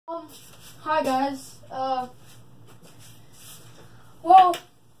Hi guys. Well, I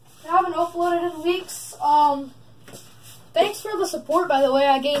haven't uploaded in weeks. Thanks for the support, by the way.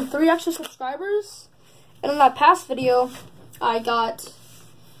 I gained 3 extra subscribers, and in that past video, I got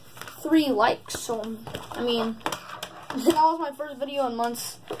 3 likes. So, I mean, that was my first video in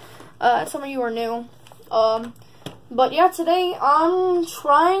months. Some of you are new. But yeah, today I'm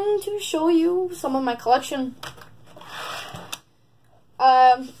trying to show you some of my collection.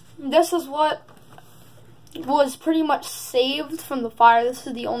 This is what was pretty much saved from the fire. This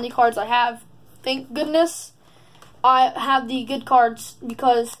is the only cards I have. Thank goodness I have the good cards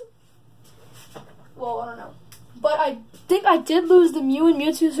because, well, I don't know. But I think I did lose the Mew and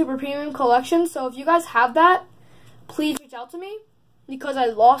Mewtwo Super Premium collection, so if you guys have that, please reach out to me because I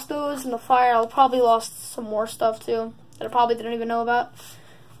lost those in the fire. I probably lost some more stuff too that I probably didn't even know about.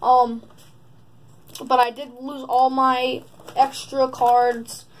 But I did lose all my extra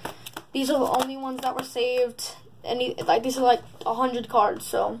cards. These are the only ones that were saved. And these are like 100 cards,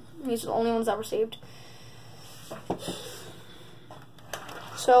 so these are the only ones that were saved.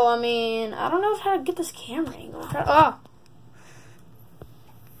 So, I mean, I don't know how to get this camera angle.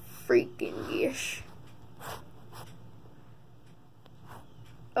 Freaking gosh.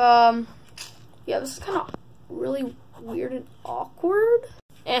 Yeah, this is kind of really weird and awkward.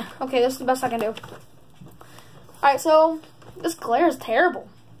 Okay, this is the best I can do. Alright, so, this glare is terrible.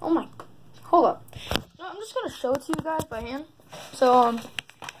 Oh my, hold up. No, I'm just gonna show it to you guys by hand. So,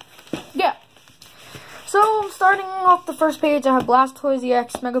 yeah. So, starting off the first page, I have Blastoise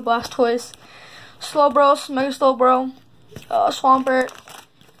EX, Mega Blastoise, Slowbro, Mega Slowbro, Swampert,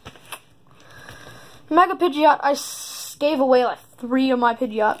 Mega Pidgeot. I gave away like 3 of my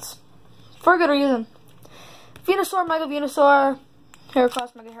Pidgeots. For a good reason. Venusaur, Mega Venusaur,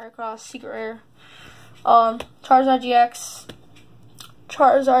 Heracross, Mega Heracross, Secret Rare, Charizard GX,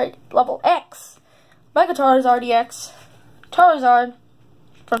 Charizard Level X, Mega Charizard EX, Charizard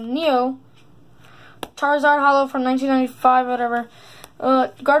from Neo, Charizard Hollow from 1995, whatever,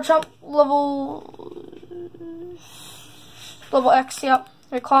 Garchomp Level X, yep,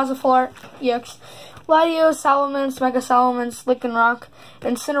 Rayquaza Full Art EX, Latios, Salamence, Mega Salamence, Lycanroc,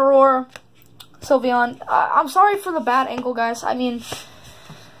 Incineroar, Sylveon. I'm sorry for the bad angle, guys. I mean,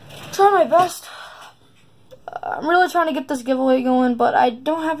 trying my best. I'm really trying to get this giveaway going, but I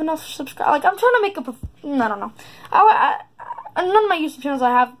don't have enough subscribers. Like, I'm trying to make a, I don't know. None of my YouTube channels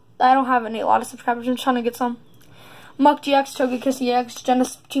I don't have a lot of subscribers. I'm trying to get some. Muck GX, Togekiss EX,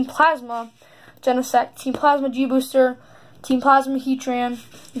 Team Plasma, Genesect, Team Plasma G-Booster, Team Plasma Heatran,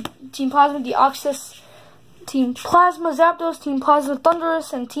 Team Plasma Deoxys, Team Plasma Zapdos, Team Plasma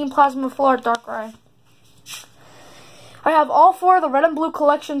Thundurus, and Team Plasma Flora Darkrai. I have all 4 of the red and blue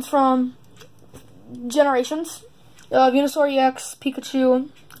collections from Generations. Venusaur EX, Pikachu,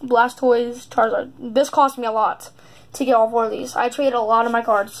 Blastoise, Charizard. This cost me a lot to get all 4 of these. I traded a lot of my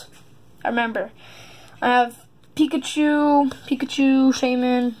cards. I remember. I have Pikachu,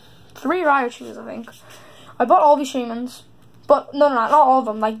 Shaman, 3 Raichus, I think. I bought all these Shamans. But, no, not all of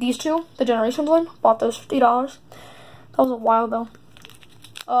them. Like these 2, the Generations one. Bought those $50. That was a while, though.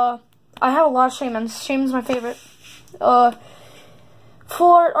 I have a lot of Shamans. Shaman's my favorite.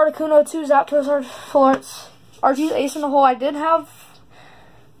 Full Art, Articuno, 2 Zapdos Full Arts. Arceus Ace in the Hole. I did have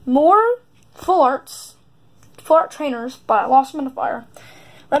more Full Art trainers, but I lost them in the fire.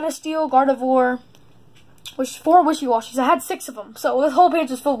 Renesteel, Gardevoir, 4 Wishy-Washies. I had 6 of them, so this whole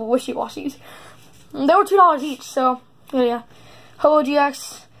page is filled with Wishy-Washies. They were $2 each, so, yeah. Ho-Oh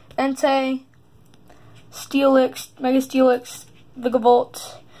GX, Entei, Steelix, Mega Steelix,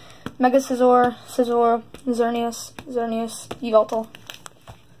 Vigavolt, Mega Scizor, Xerneas, Yveltal.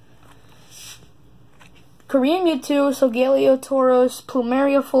 Korean Mewtwo, Solgaleo, Tauros,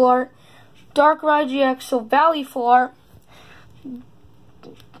 Plumeria Full Art, Darkrai GX, Silvally Full Art,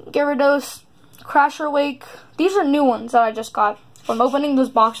 Gyarados, Crasher Wake. These are new ones that I just got from opening those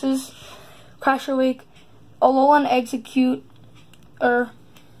boxes. Crasher Wake, Alolan Execute,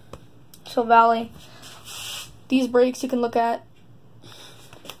 Silvally. These breaks you can look at.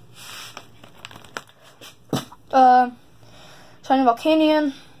 Shining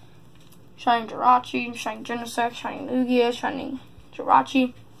Volcanion, Shining Jirachi, Shining Genesect, Shining Lugia, Shining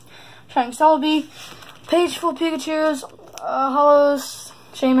Jirachi, Shining Celebi, page full Pikachus, Hollows,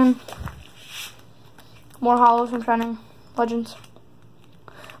 Shaman, more Hollows from Shining Legends.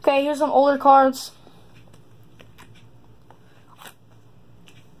 Okay, here's some older cards.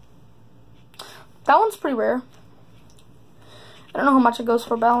 That one's pretty rare. I don't know how much it goes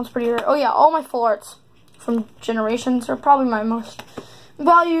for, but that one's pretty rare. Oh yeah, all my Full Arts from Generations are probably my most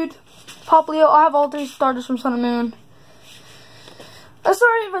valued. Poplio, I have all 3 starters from Sun and Moon.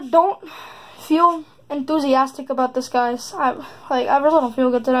 Sorry if I don't feel enthusiastic about this, guys. I really don't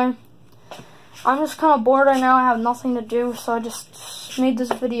feel good today. I'm just kind of bored right now. I have nothing to do, so I just made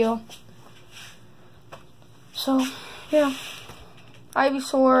this video. So, yeah.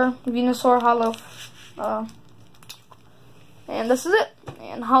 Ivysaur, Venusaur, Hollow. And this is it.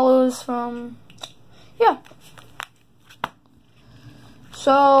 And Hollows from, yeah.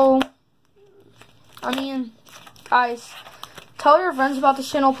 So, I mean, guys, tell your friends about this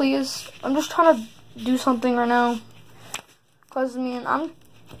channel, please. I'm just trying to do something right now. Because, I mean, I'm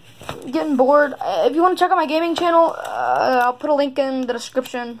getting bored. If you want to check out my gaming channel, I'll put a link in the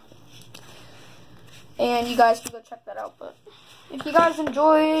description. And you guys can go check that out. But if you guys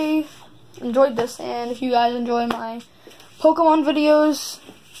enjoyed this, and if you guys enjoy my Pokemon videos,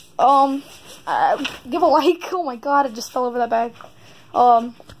 give a like. Oh my god, it just fell over that bag.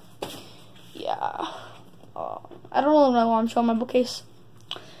 Yeah. I don't really know why I'm showing my bookcase.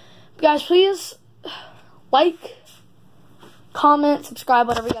 But guys, please like, comment, subscribe,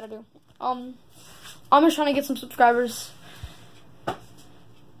 whatever you gotta do. I'm just trying to get some subscribers.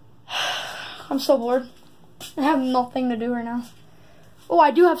 I'm so bored. I have nothing to do right now. Oh,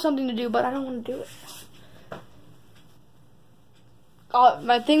 I do have something to do, but I don't want to do it.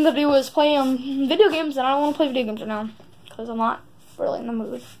 My thing to do is play video games, and I don't want to play video games right now because I'm not really in the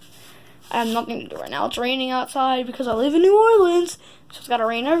mood. I have nothing to do right now. It's raining outside because I live in New Orleans, so it's gotta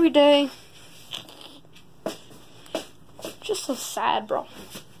rain every day. Just so sad, bro.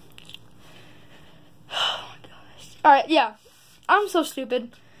 Oh my gosh. Alright, yeah. I'm so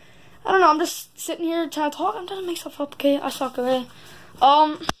stupid. I don't know, I'm just sitting here trying to talk. I'm trying to make stuff up, okay? I suck, okay?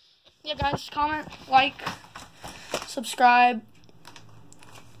 Yeah, guys, comment, like, subscribe.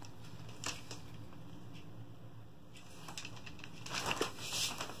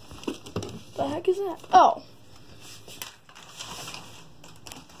 What the heck is that? Oh.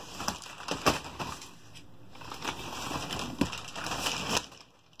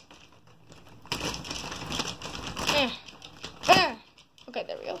 Okay,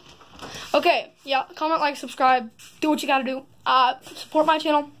 there we go. Okay, yeah, comment, like, subscribe, do what you gotta do. Support my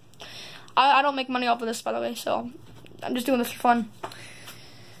channel. I don't make money off of this, by the way, so I'm just doing this for fun.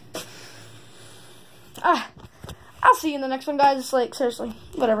 I'll see you in the next one, guys. Like, seriously,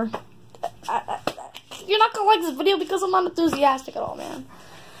 whatever. You're not gonna like this video because I'm not enthusiastic at all, man.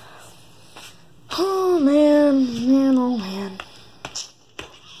 Oh, man, oh, man.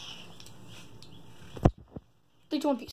 3, 2, 1, peace.